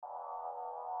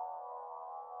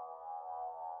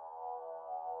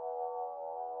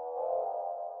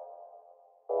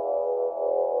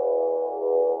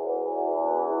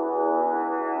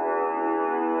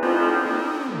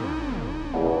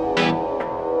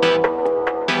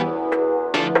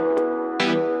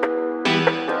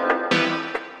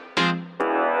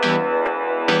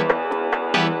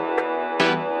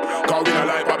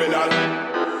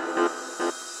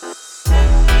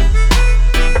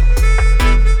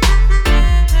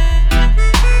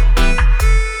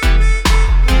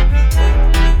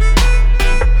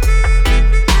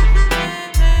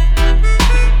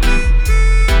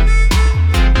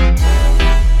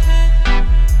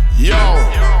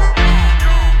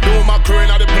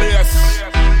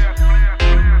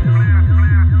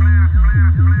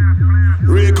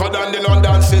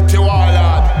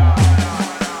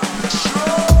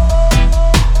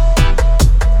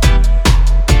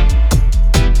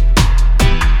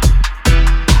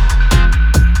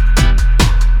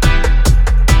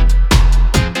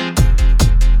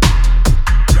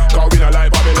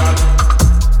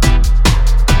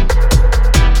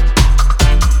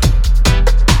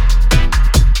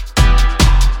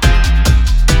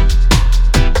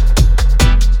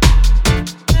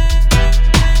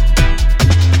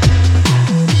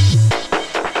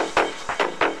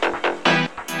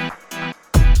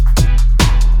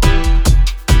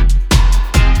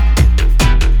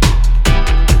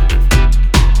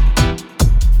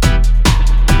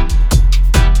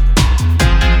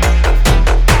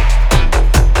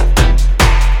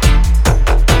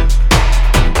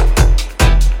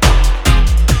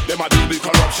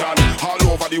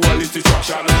the world is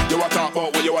destruction. You a talk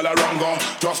about where you all around go.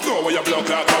 Just know where your blood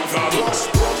clot come from.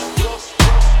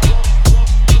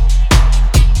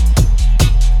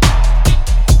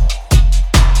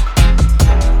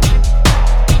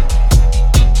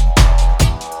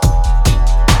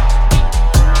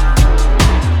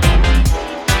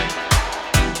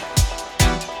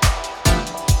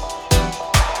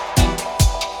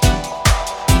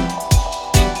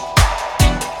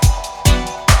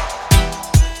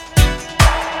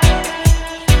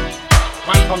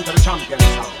 Welcome to the champion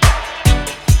sound.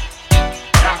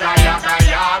 Yaga yaga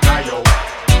yaga yo.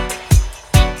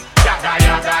 Yaga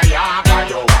yaga yaga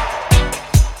yo.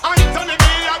 Anthony B,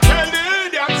 I tell the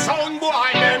Indian sound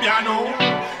boy them ya know.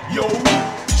 Yo,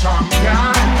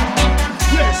 champion.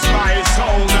 Bless my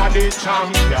sound of the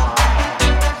champion.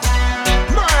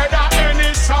 Murder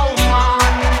any sound man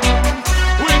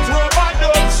with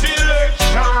overdub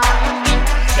selection.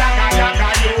 Yaga yaga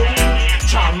yo,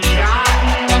 champion.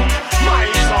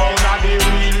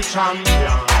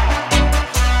 Champion,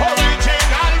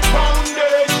 original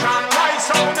foundation. My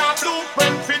sound a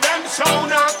blueprint for them sound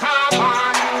a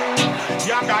carbon.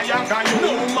 Yaga yaga, you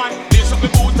know man. Lace up the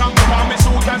boot and go on me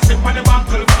suit and step on the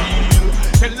battlefield.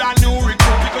 Tell a new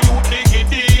recruit because you think it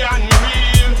the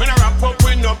unreal. When I wrap up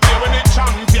when up there when the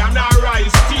champion a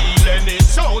rise steel. Any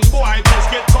sound boy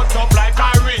just get cut up like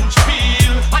orange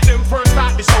peel. And them first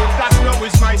start the sound class now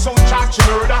is my sound charge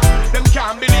murder. Them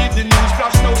can't believe the news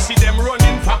flash now see them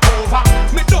running for cover.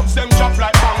 Me dubs them drop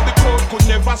like bang, the crowd could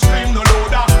never scream no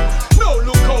louder. No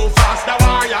look how fast the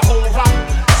warrior over.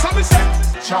 So me say,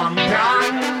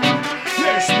 champion,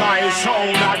 yes my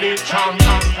sound of the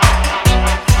champion.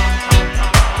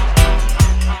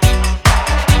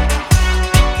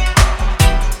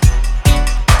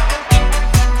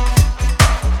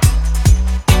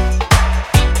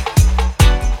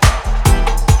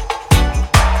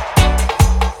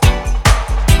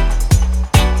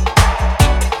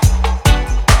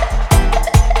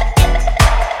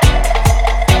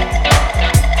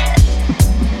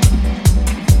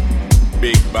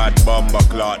 Bomber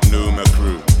clot Numa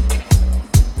crew.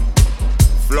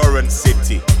 Florence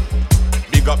City.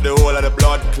 Big up the whole of the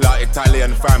blood clot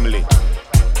Italian family.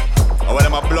 And what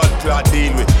am a blood clot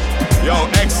deal with? Yo,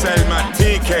 XL man,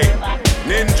 TK,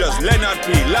 Ninjas, Leonard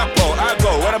P, Lapo, I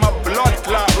go. What am a blood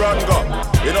clot run go?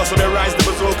 You know, so they rise the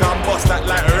bazooka and bust that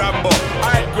like Rambo.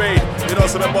 High grade. You know,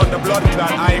 so they burn the blood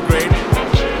clot high grade.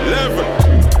 Level.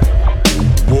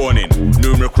 Warning,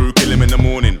 Numa crew kill him in the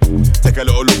morning. Take a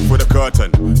little look for the curtain.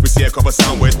 We see a couple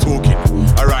sound we're talking.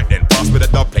 Alright then, pass me the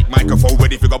dub plate microphone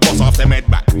ready if you got boss off them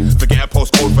head back. Forget a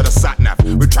postcode for the sat nav.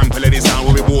 We trample any sound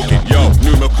when we walking. Yo,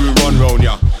 Numa crew run round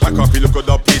ya. Pack up your look at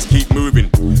dub, please keep moving.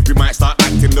 We might start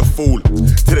acting the fool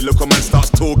till the local man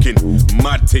starts talking.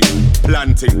 Mad thing,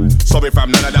 planting. Sorry fam,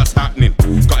 none of that's happening.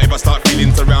 Can't ever start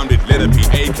feeling surrounded. Let it be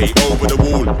AK over the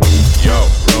wall. Yo,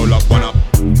 roll up, one up.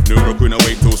 Numa crew no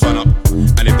wait till sun up.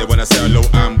 And if they wanna say a low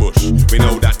ambush, we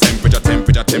know that temperature turn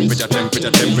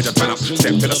up.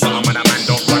 Step to the sun and a man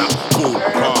don't run up. Cool,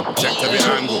 calm, check every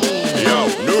angle. Yo,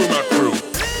 Numa crew.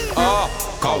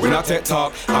 Cause we not take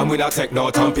talk and we not take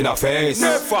no thump in our face.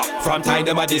 Never. From time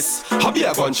them a this, have be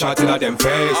a gunshot in a them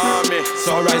face.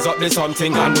 So rise up this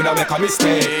something and we not make a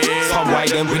mistake. Some why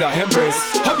them we not embrace.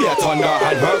 Have be a thunder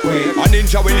and earthquake. A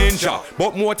ninja we ninja,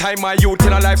 but more time my youth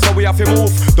in a life so we have to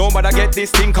move. Don't bother get this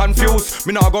thing confused.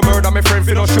 Me not go murder my friend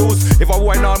for no shoes. If a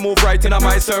boy not move right in a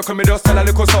my circle, me just tell a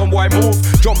little some boy move.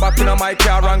 Jump back in a my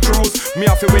car and cruise. Me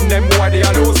have to win them boy they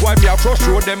a lose. Why me a crush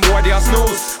road them boy they a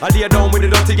snooze. I lay down with the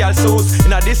dirty gal shoes.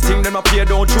 In a this thing them a play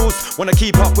don't choose. Wanna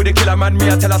keep up with the killer man, me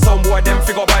a tell a some boy them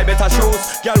figure buy better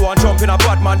shoes. Gal want jump in a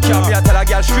bad man car, me a tell a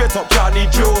gal straight up can't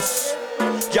need juice.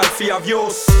 Gal fear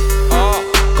views.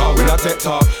 Cause we not take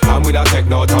talk and we not take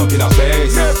no thump in a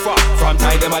face. Never. From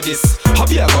time them a this, have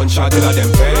be a gunshot in a them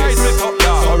face. Rise it up,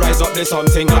 yeah. So rise up this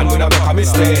something and we not make a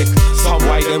mistake. Some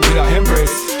why them we not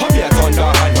embrace. Have be a thunder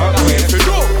and earthquake.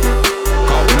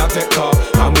 Cause we not take talk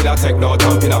and we not take no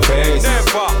thump in a face.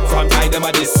 Never. From time them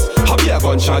a this, have be a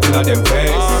gunshot in a them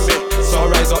face. So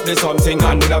rise up this something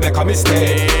and we not make a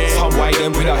mistake. Some why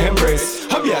them we not embrace.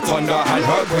 Have be a thunder and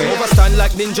earthquake. Overstand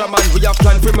like ninja man, we have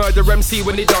planned for murder MC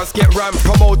when the dance get rammed.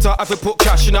 Promoter have to put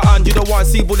cash in a hand, you don't want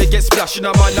to see bullet get splashed in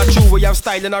a man. Not true, we have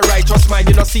style and a righteous mind,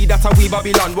 you don't see that a we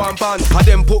Babylon one band. And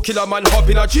them put killer man hop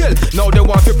in a jail, now they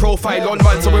want to profile on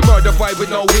man. So we murder boy with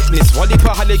no witness, one heap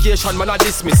of allegation man a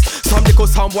dismiss. Some little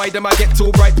sound why them a get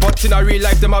too bright, but in a real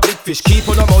life them a big fish. Keep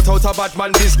on them out of bad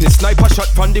man business. Sniper shot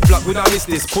from the block, we not miss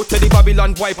this. Put to the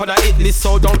Babylon wipe on a hit list,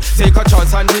 so don't take a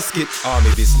chance and risk it. Army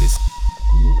business.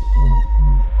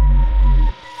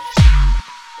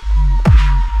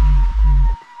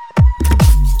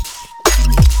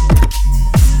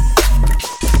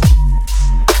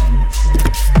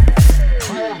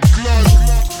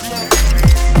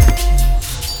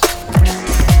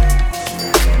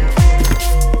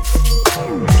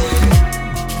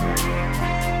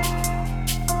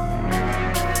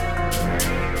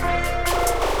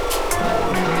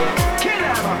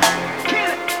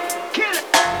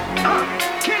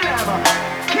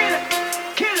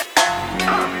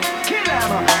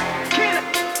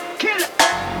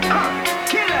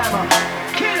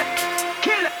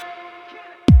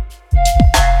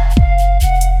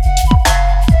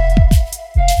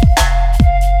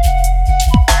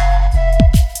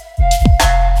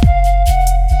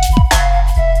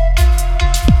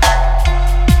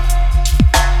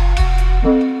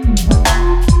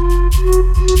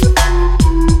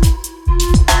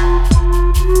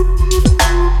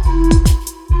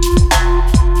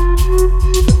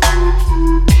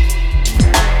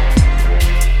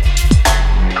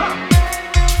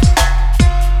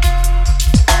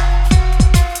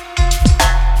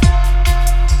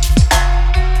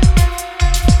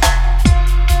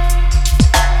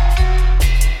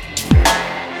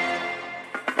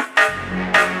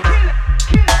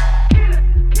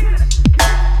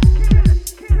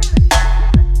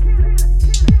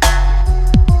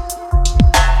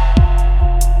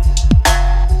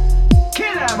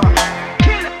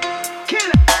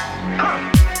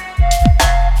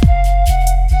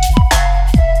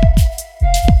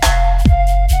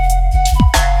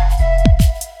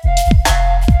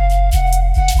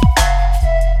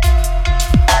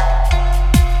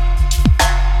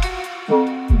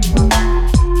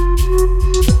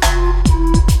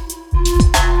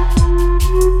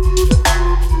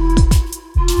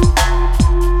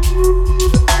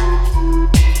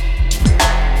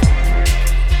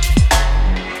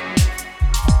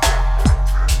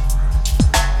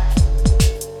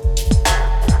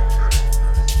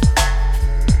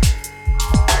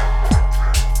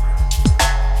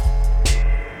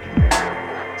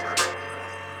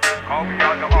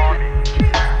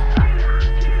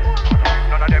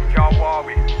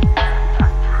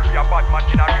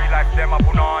 them a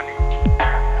punani.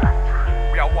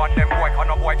 We are one them boy, can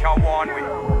no boy can warn we.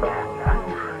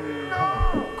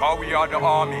 Cause we are the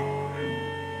army.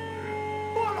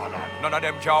 None of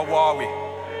them can war we.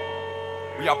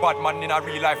 We are bad man in a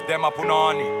real life, them a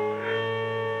punani.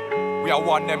 We are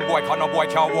one them boy, can no boy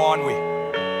can warn we.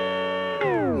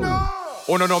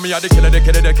 Oh no, me a the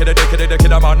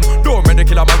killer man. Don't make the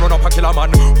killer man run up a killer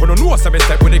man. Oh no, say me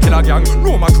step with the killer gang.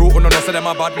 No my crew, oh no, say them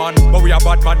a bad man. But we a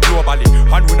bad man globally,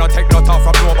 and we not take no talk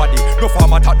from nobody. No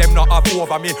farmer talk them not have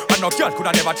over me, and no girl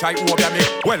coulda never try over me.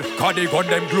 Well, cause they gun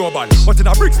them global, but in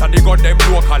a Brixton they gun them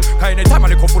local. Cause anytime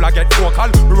a little fool a get vocal,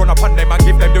 we run up on them and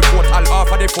give them the total.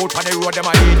 Half of the foot on the road, them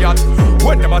a idiot.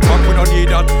 When them a talk, we no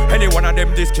need that. Any one of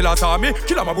them this killer's army,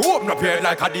 kill 'em and we open up here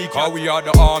like a decoy. Cause we are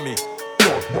the army.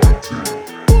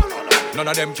 None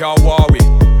of them can war we.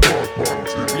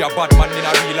 We are bad man in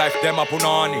a real life, them a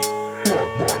punani.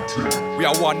 We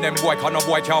are one them boy, can no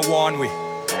boy can warn we.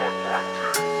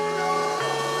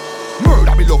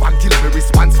 Murder me love and kill me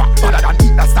response for. Better than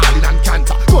Hitler, Stalin and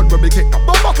cancer. Gun when me get the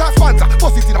bomber class sponsor.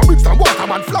 Bust it in a bricks and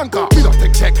waterman flanker. Me don't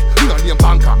take check, me don't name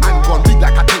banker. And gun big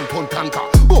like a 10-ton tanker.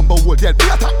 Bumper whole dead, be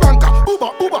a top ranker.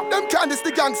 Booba, them can't this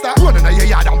the gangster. Running a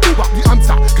yard and booba the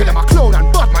answer. Kill them a clown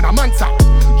and Batman a mansa.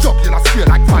 Jump in a sphere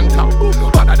like Fanta.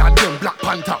 Better than them Black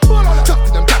Panther. Chat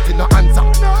to them cat in the answer.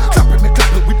 Clapping me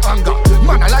clapping with anger.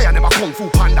 Man a lion, them a kung fu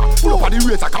panda. Pull up on the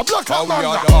race like a blood clot manga. We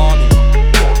are the army.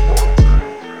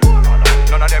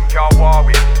 None of them can war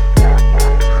we.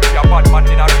 We are bad man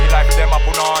in a real life, them a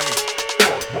punani.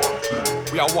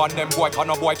 We are one them boy, can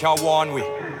no boy can warn we.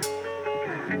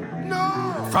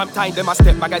 From time them a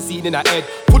step magazine in a head.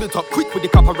 Pull it up quick with the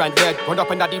copper and lead. Run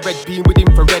up under the red beam with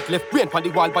infrared. Left brain on the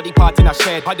wall, body part in a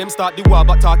shed. Had them start the war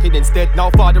but talking instead. Now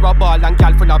father a ball and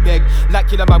gal friend a beg. Like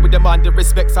killer man with them on the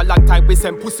respects. A long time we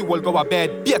send pussy will go a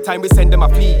bed. Be a time we send them a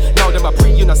flee. Now them a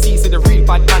pre, you know see the real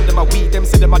bad man them a weed. Them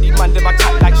see them a the man them a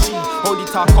chat like she. Only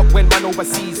talk up when man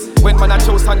overseas. When man a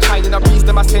show sunshine in a breeze.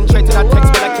 Them a send straight to that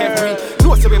text when I can't free.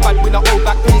 No say we bad we no hold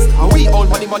back peace. And we own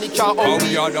money can't own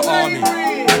we. We are the army.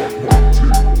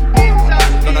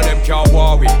 None of them can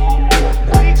war we.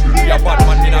 We are bad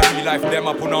man in a real life, them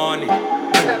a punani.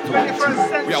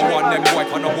 We are one them boy,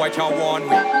 can no boy can warn we.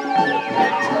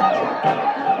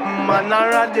 Man a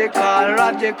radical,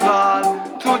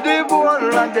 to the bone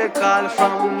radical,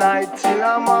 from night till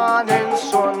a morning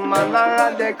sun. Man a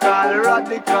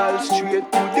radical,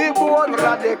 straight to the bone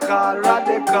radical,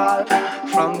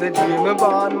 from the day me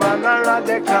born. Man a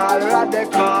radical,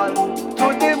 to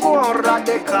the bone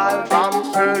radical, from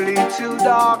early till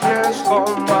darkness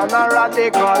come. Man a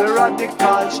radical,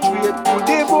 straight to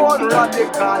the bone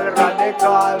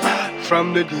radical,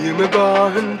 from the day me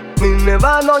born. Me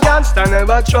never no gangster,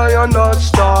 never try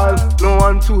understand. No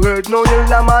one to hurt, no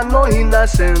elder man, no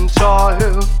innocent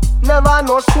child. Never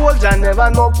no soldier, never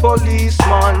no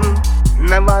policeman.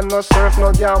 Never no surf,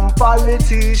 no damn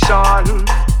politician.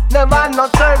 Never no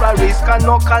terrorist, and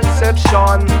no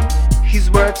conception.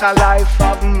 His worth a life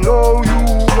of no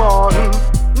human.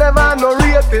 Never no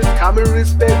rapist, can me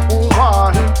respect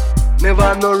woman.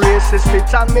 Never no racist,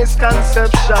 it's a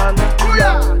misconception.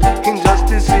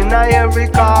 Injustice in every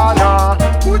corner.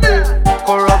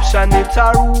 Corruption, it's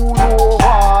a rule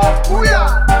over.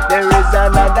 There is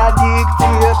another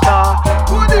dictator.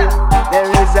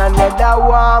 There is another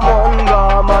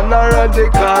warmonger. Man a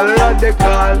radical,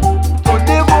 to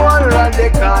the bone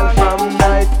radical, from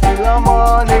night till the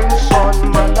morning sun.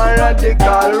 Man a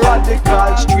radical,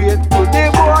 straight to the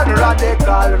bone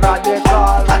radical,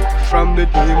 from the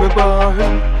day me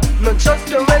born. Not just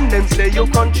when them say your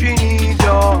country need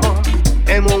you,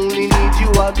 them only need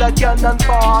you as a cannon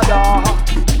father.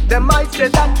 Them might say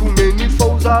that too many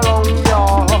foes around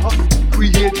ya,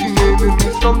 creating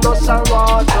enemies from dust and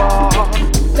water.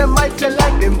 Them might say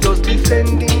like them just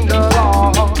defending the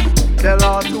law. The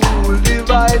law to rule,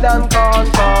 divide and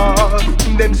conquer.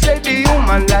 Them say the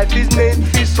human life is made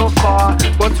for suffer,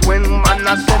 but when man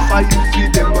a suffer, you see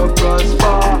them a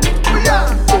prosper.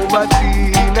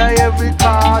 Poverty in every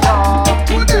corner.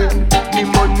 The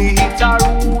money it a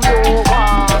rule over.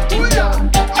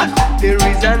 There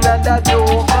is another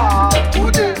joker.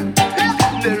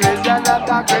 There is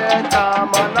another greater.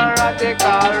 Man a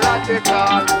radical,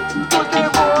 to the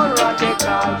bone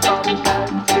radical, from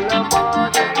night till the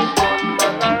morning sun.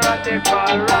 Man a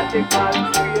radical,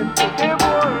 straight to the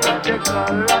bone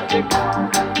radical,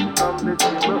 from the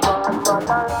table man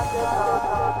a radical.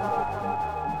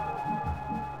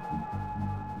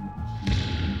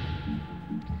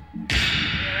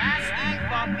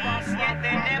 Yet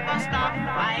they never stop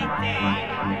fighting.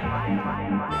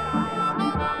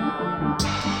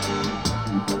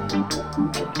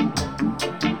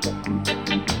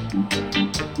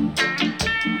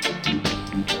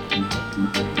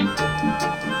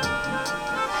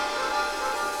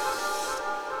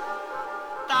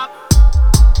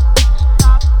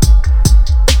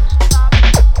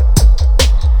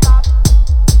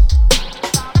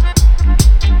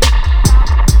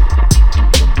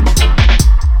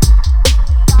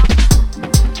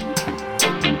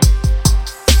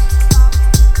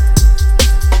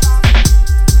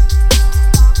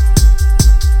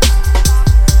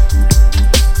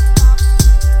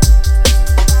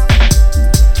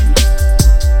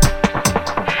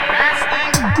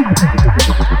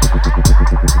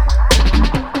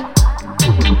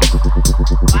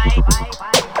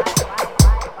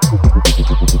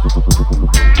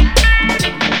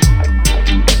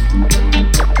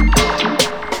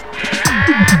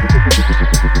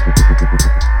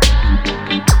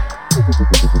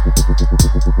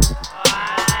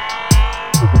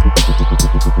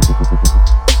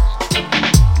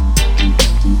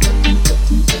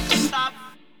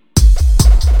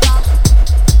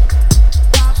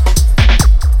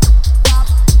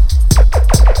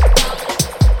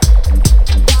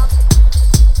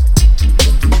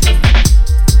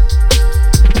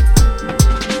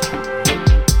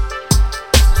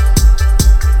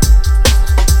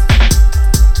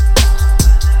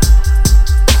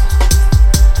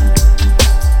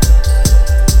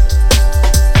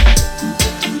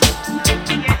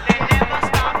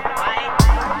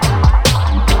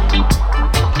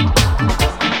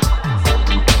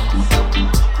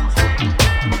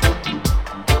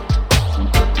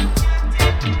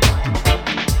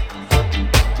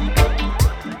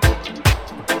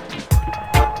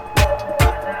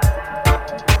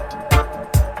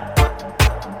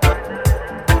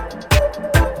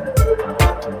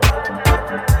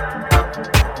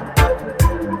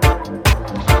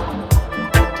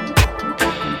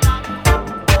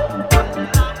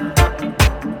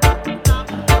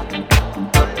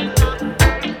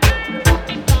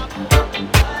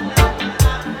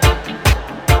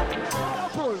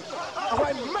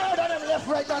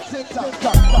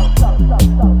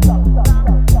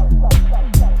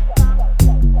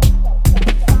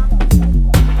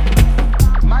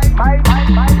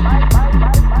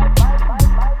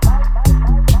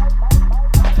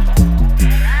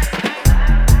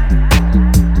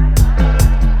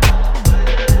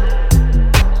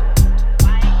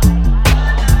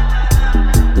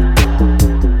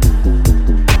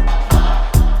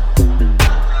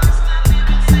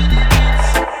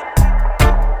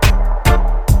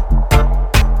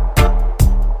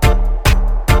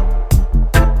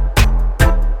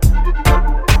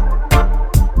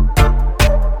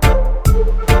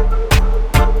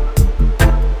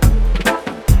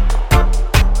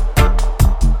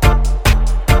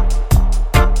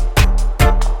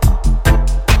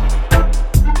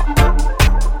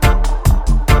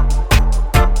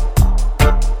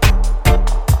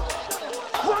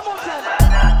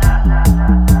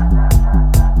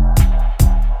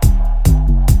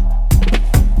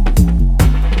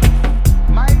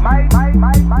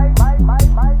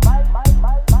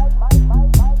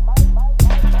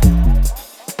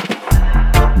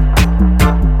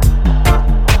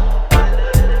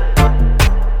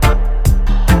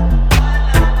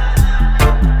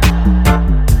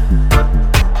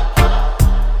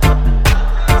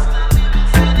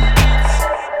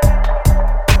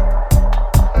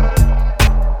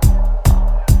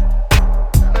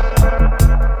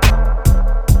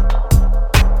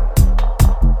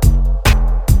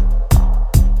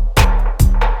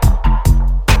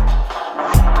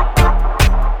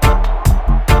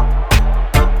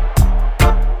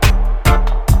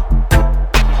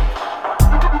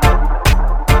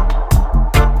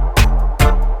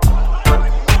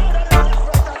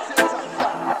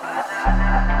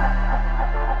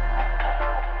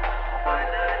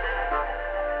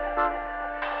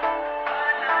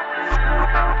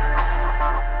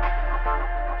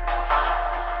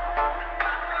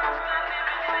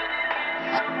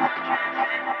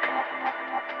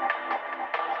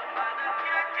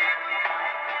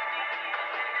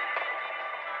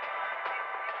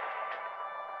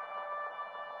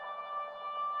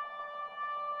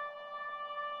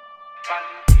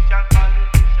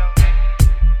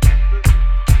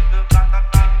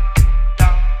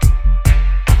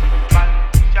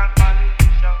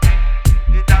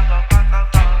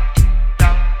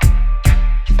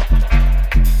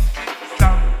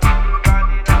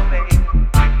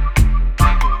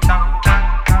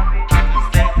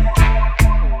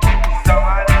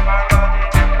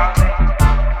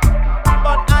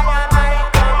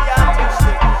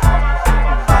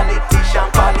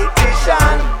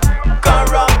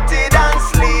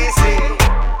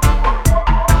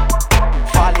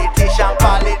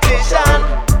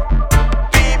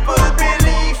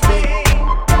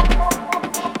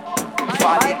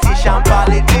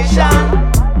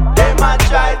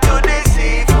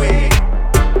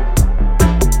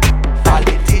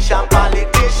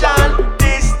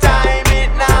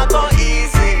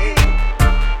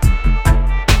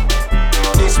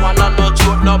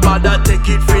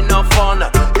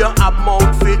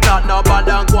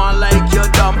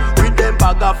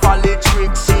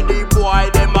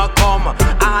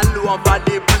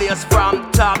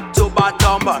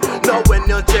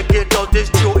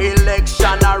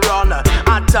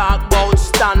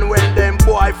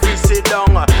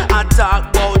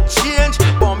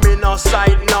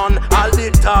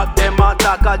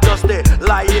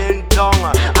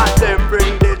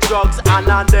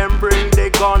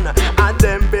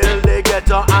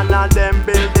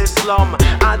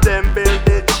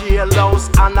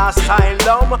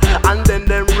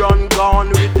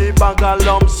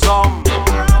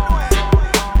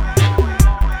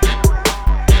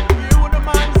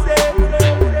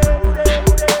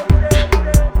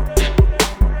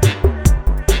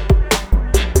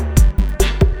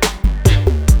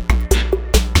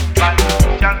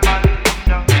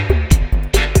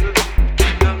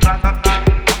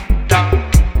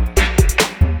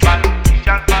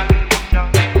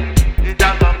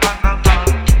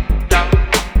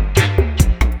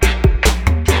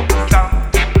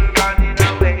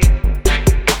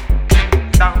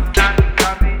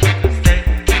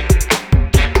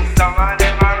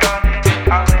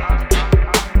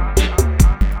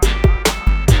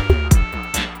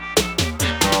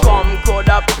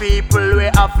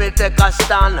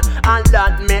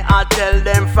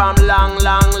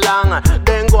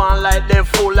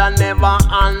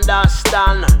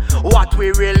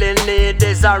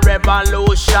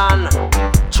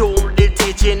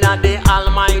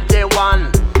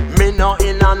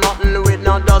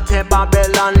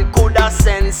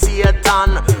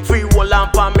 Satan. Free wall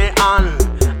and for me hand.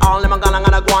 All them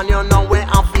gonna go on, you know we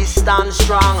have to stand. and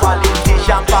strong.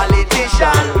 Politician,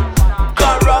 politician,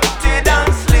 corrupted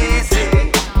and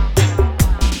sleazy.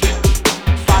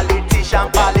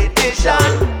 Politician,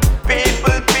 politician,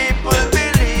 people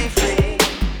believe me.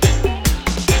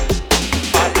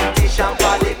 Politician,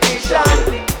 politician,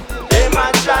 they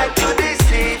might try to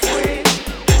deceive me.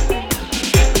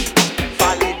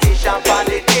 Politician,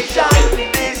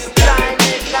 politician, this time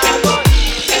it's not going.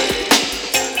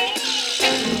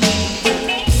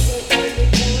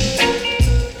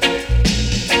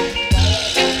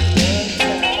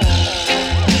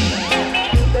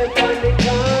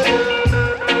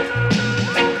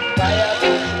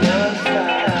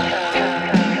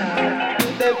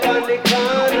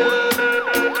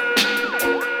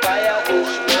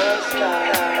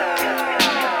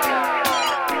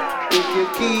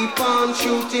 Keep on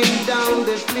shooting down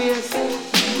this place,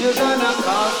 you're gonna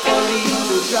cause police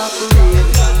to drop rain.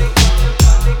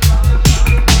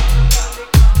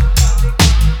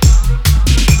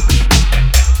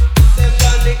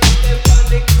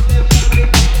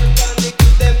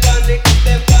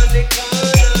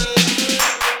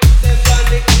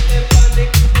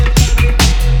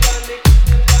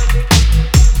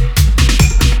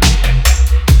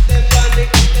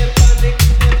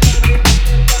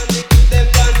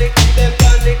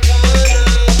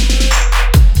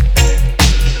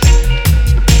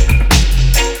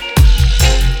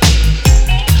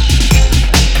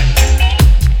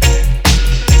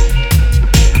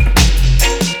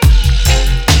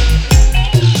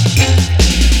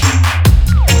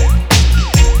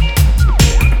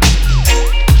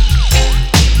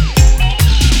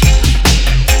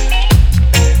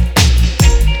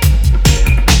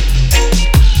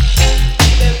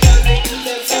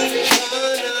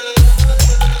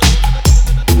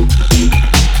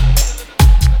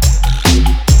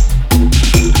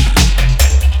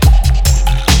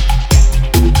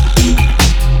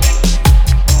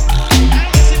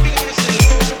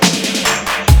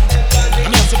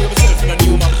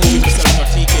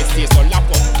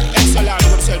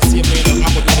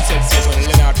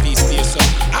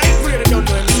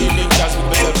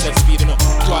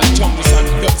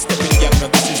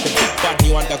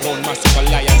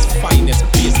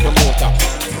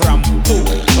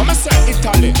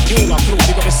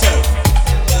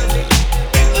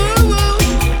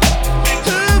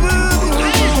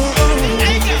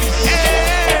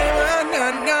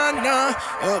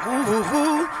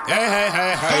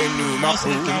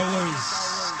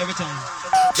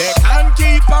 They can't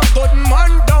keep a good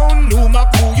man down. Numa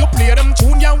crew, you play them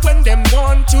tune ya when them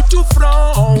want you to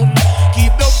frown.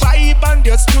 Keep the vibe and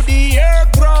just to the air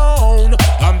ground,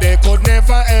 and they could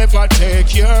never ever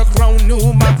take your crown.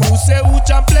 Numa crew say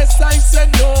Ucha bless, I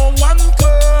said no one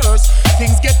curse.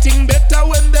 Things getting better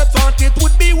when they thought it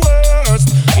would be worse.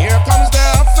 Here comes the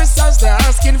officers, they're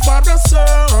asking for a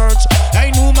search.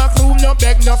 I Numa crew, no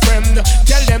beg no friend.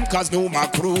 Tell them cause Numa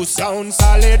crew sound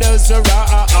solid as a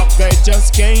rock. They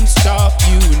just can't stop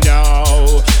you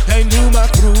now. I Numa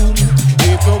crew,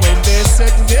 even when they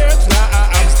set their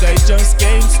traps, they just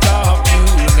can't stop you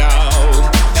now.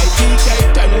 I think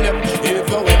I tell them,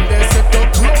 even when they set up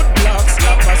roadblocks,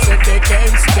 Lapo said they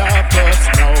can't stop us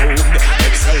now.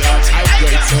 Excellent, high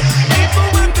grade, so even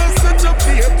when they set up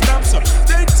their traps,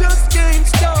 they just can't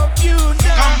stop you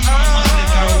now.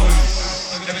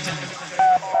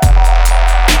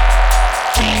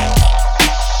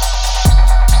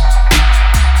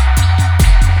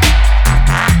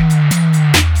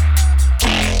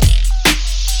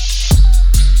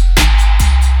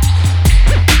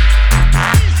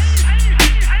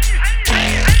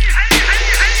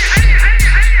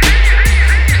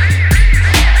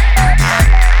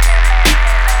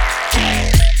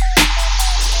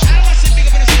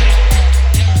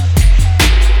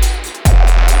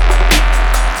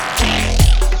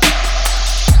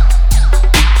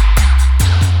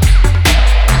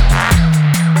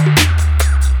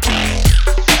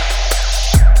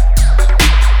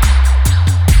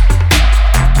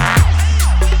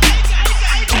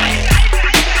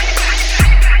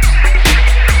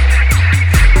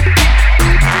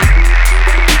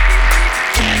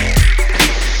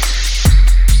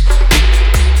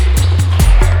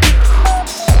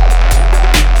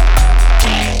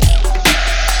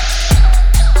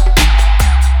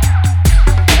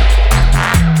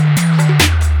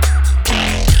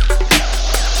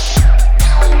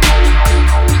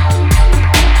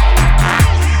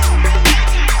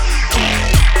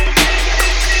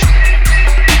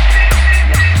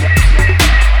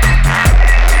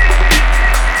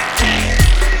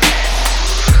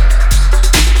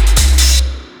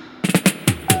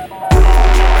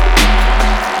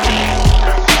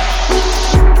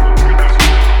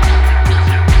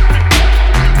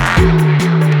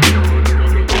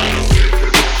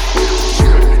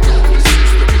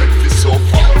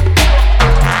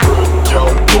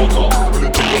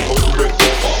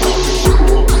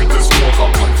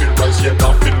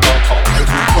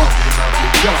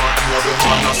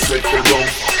 set the round.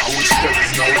 I will step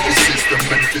now the system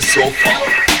and the sofa.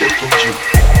 Get on you,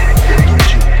 get on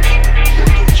you, get on you, get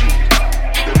on you, get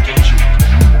on you,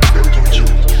 get on you, get on you,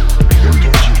 get on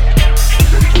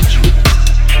you,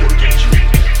 get on you,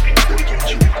 get on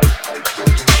you.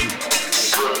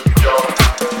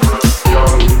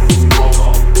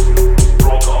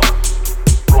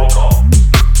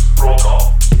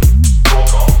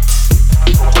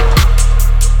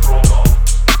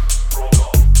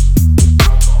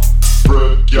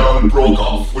 Broke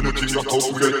off when the thing you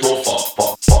talk we get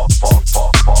tougher.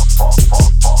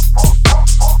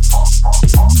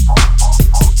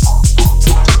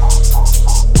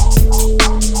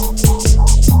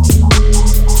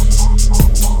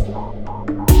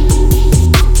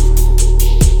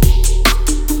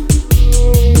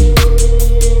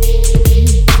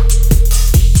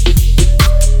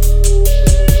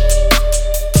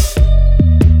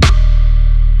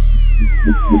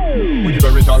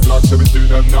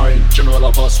 General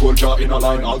of a soldier in a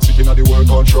line, all sitting at the work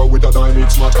on show with a dime.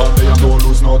 It's my time, they don't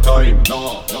lose no time.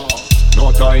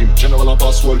 No time. General of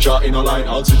a soldier in a line,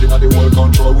 all sitting at the work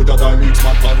on show with a dime. It's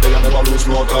my time, they never lose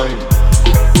no time.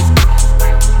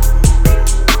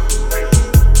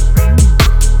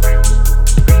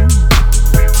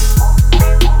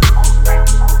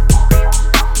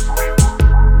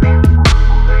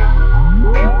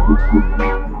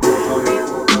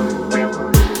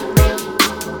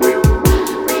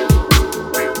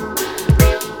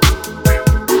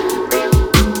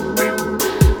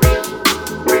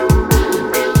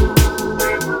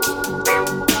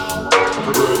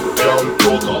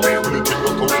 Broke off when the thing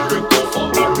got tough, we get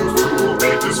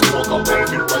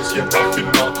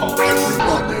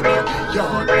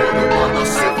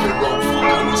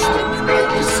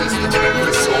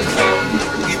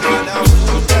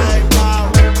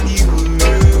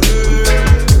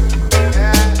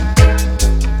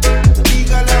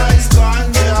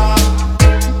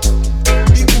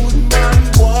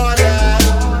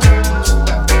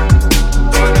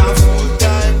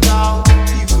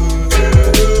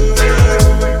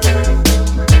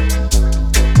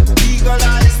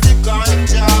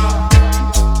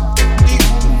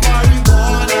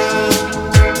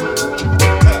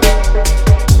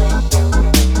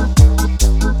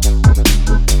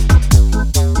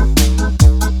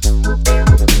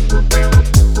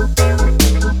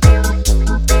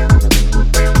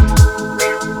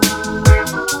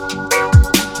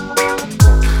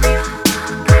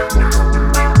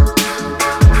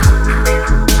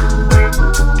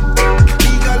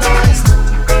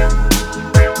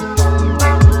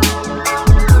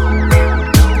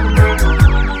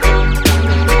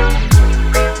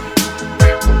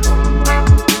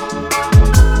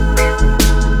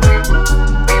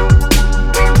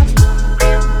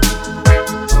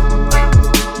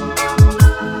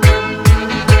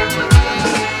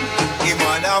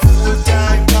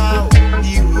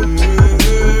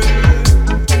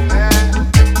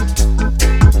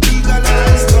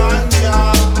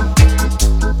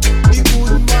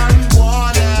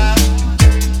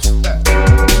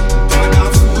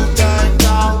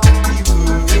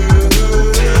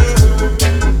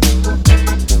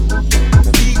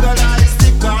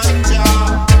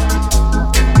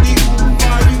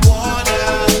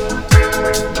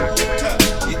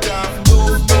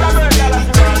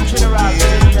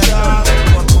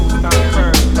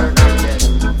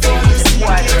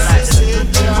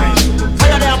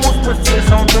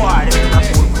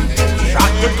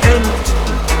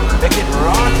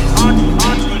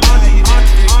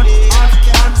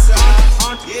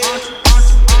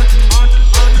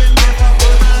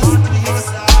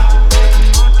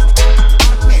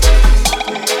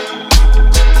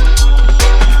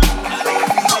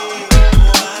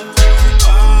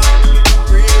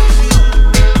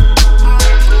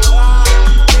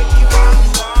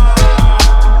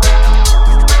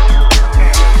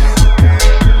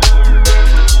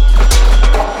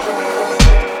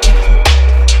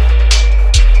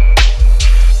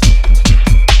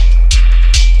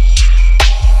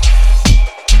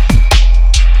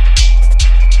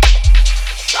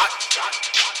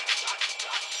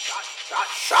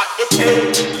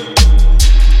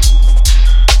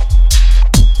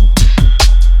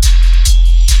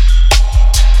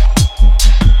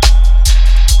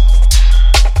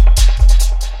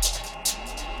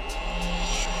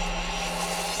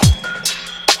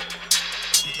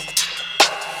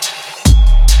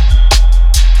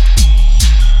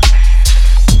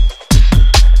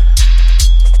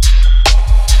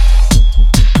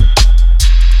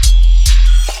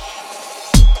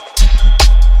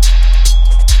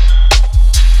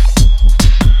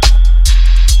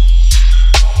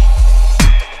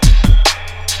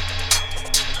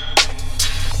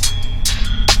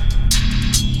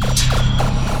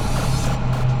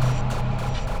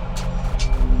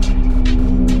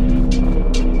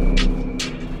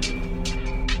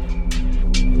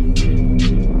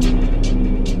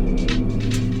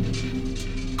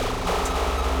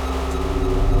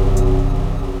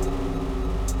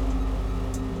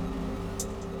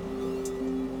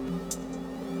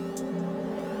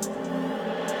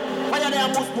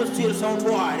I must steal some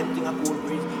boy. Them thing a cool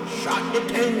breeze. Shot the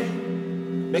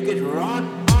thing. Make it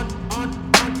run.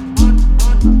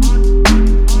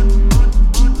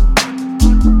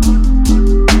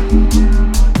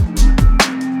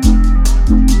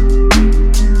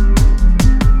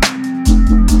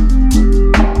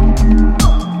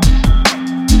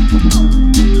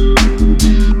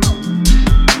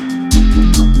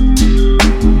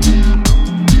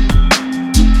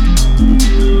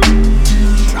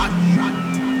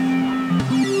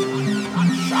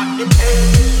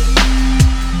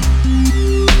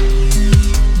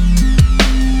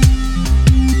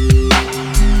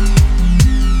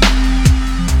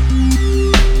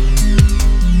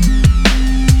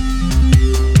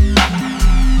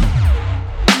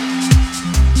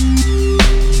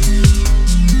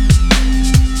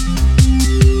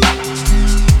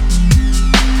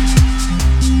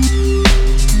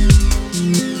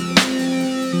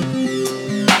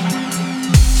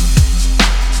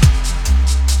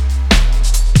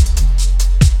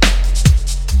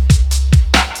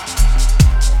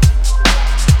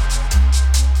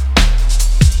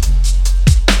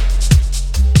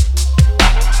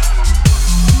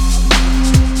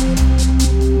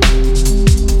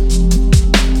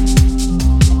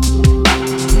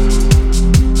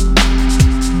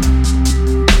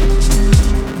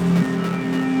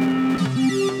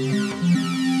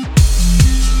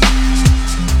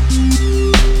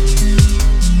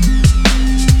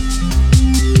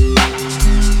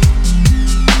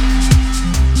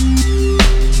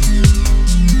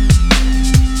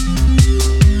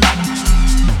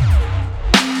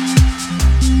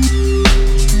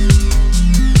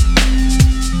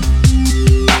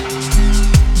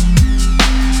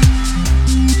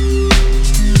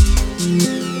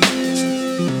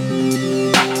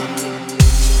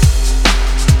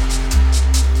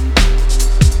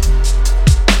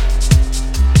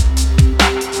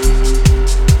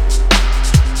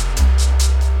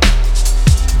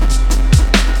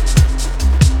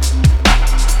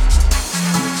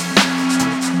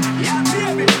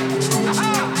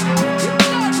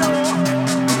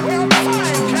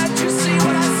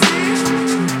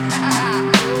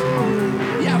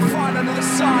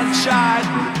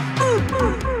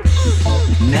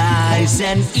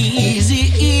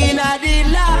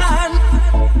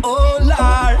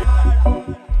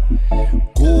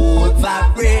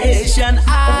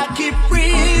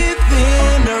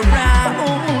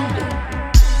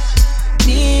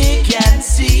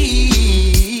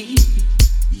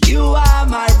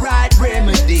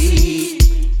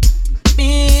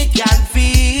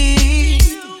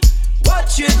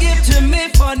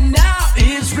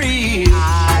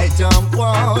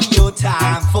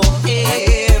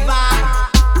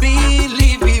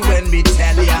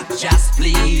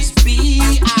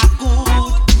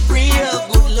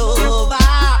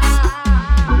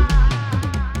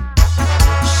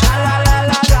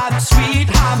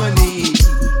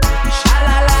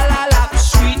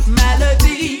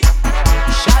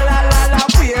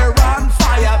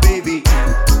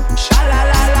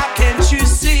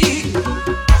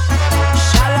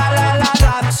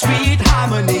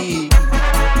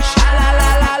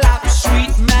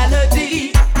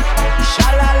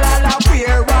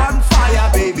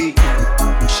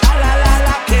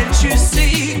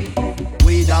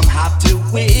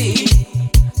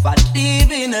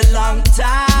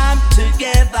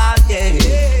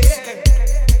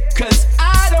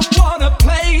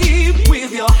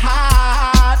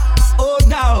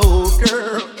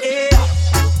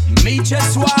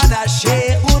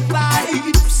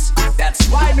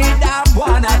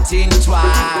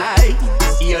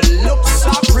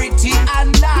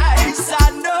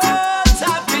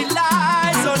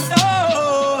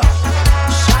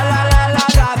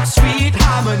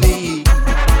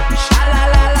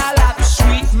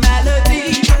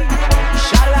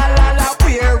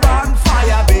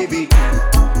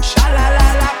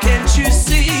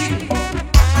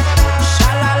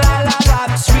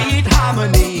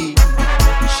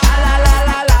 Sha la la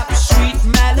la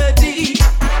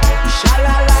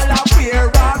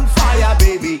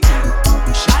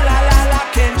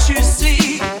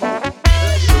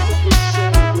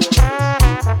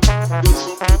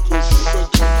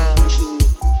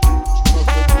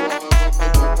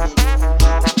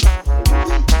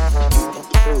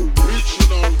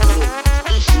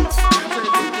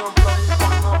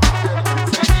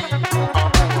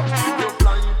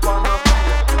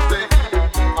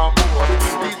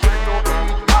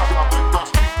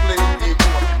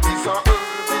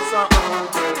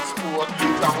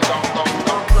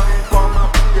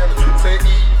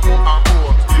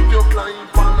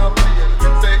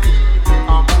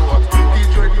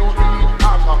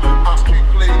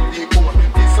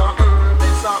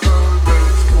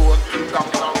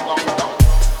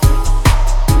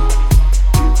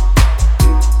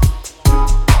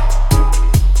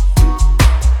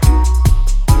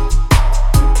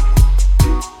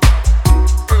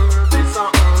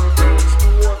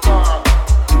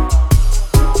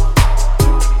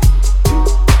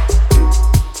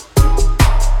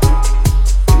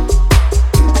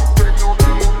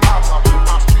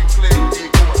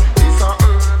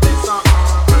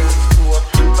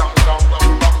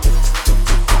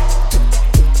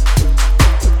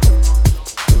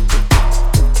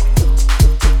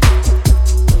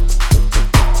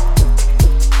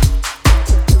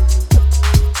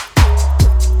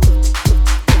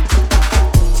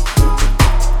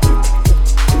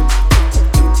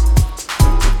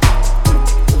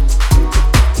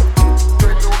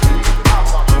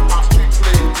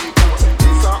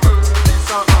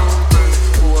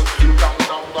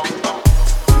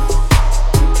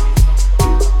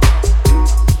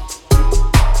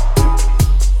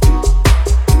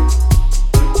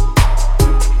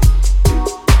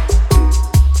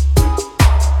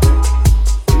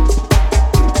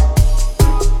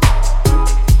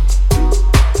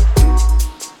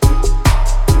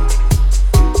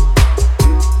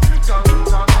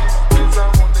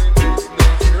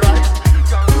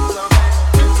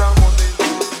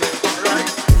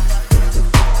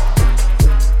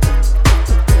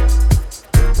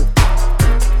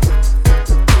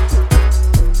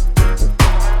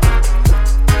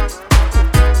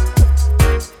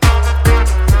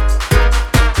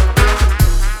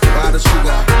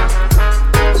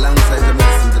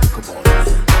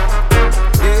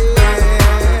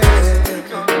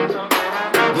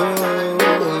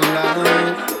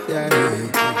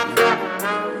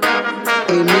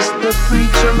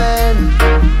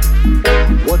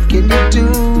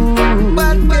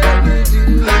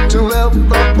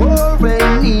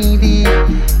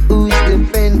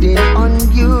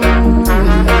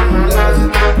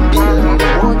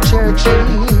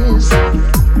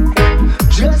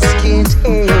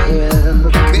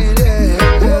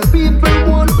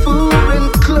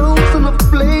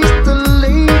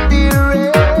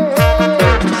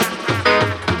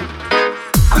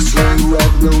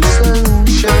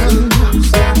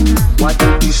What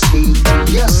did you say to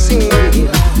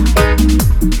yourself?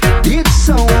 It's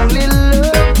only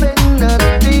love and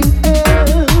nothing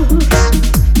else.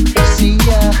 See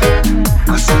ya, I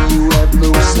see you have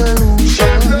no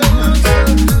solution.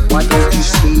 What did you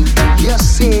say to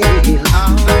yourself?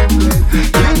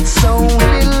 It's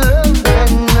only love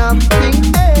and nothing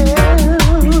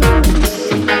else.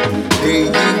 Hey,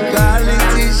 you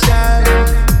politician,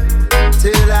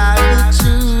 tell I the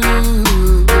truth.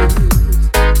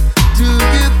 Do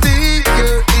you think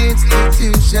your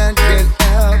institution can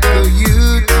help the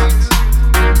youth?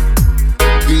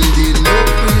 Building no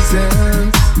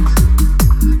prisons,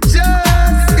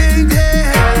 just can't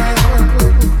help.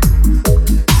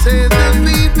 Say the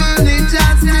people need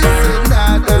justice and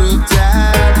not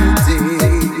brutality.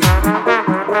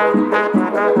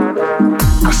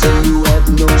 I see you have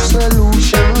no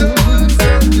solution.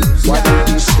 What did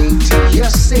you say to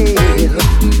yourself?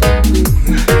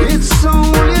 It's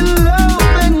only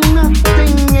love and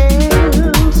nothing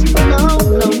else. No,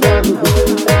 no, no.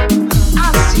 I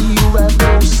see you have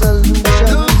no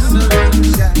solution.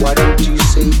 What did you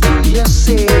say to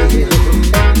yourself?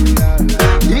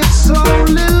 It's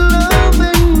only love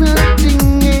and nothing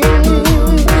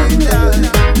else.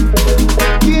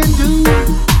 Can do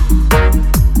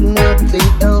nothing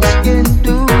else can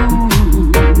do.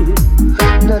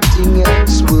 Nothing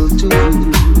else will do.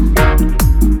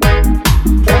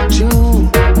 What you?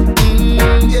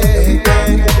 Yeah.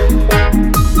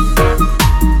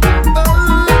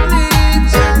 Only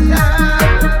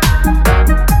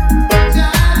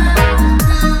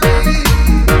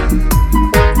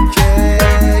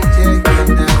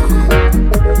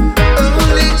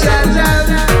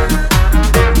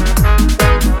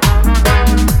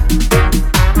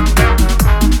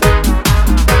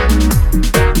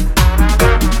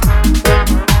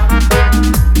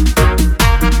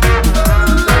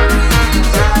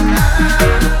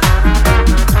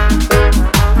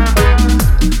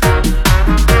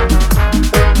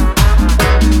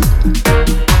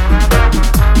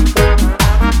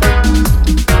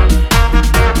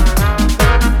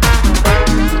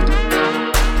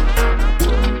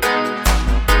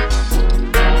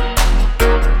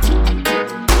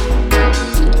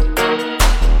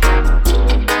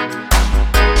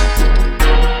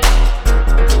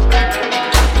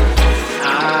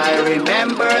I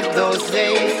remember those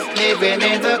days living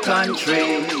in the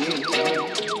country.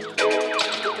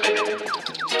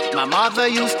 My mother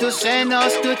used to send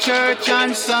us to church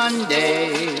on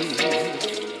Sunday.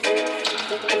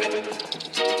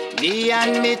 Me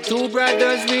and me two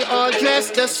brothers, we all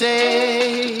dressed the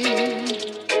same.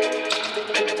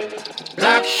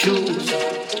 Black shoes,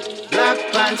 black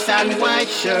pants and white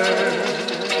shirt.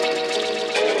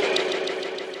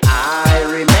 I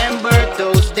remember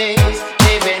those days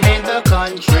living in the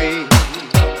country.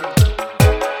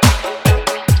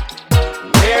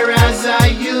 Whereas a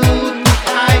youth,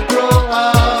 I grow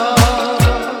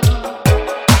up.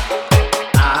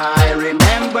 I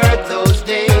remember those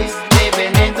days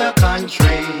living in the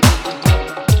country.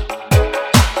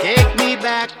 Take me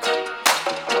back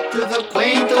to the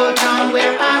quaint old town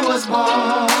where I was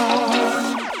born.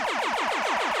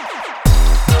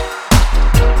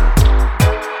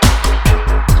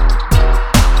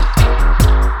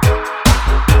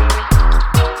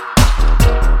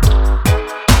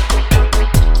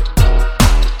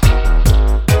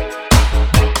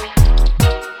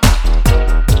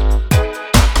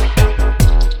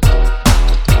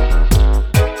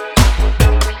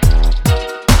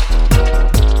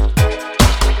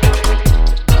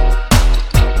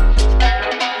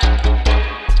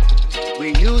 We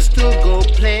used to go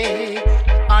play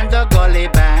on the gully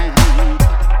bank.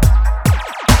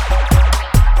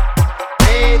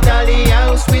 Play dolly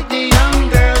house with the young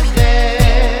girls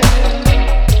there.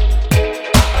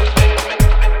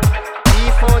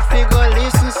 Default figure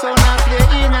listen so now play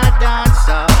in a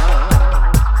dancer.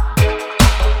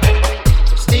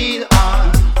 Steel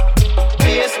on,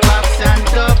 bass box and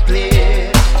the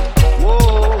place.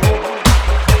 Whoa,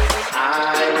 I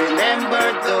remember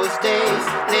those days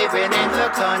living in the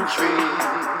country.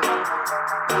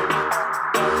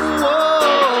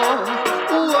 Whoa,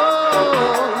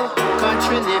 whoa,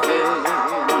 country living.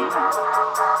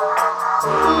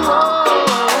 Whoa,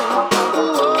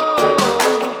 whoa,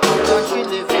 country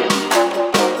living.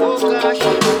 Oh gosh.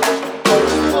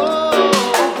 Whoa,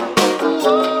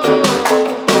 whoa,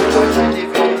 country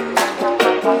living.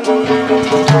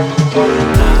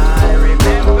 I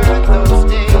remember those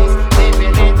days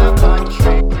living in the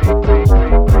country.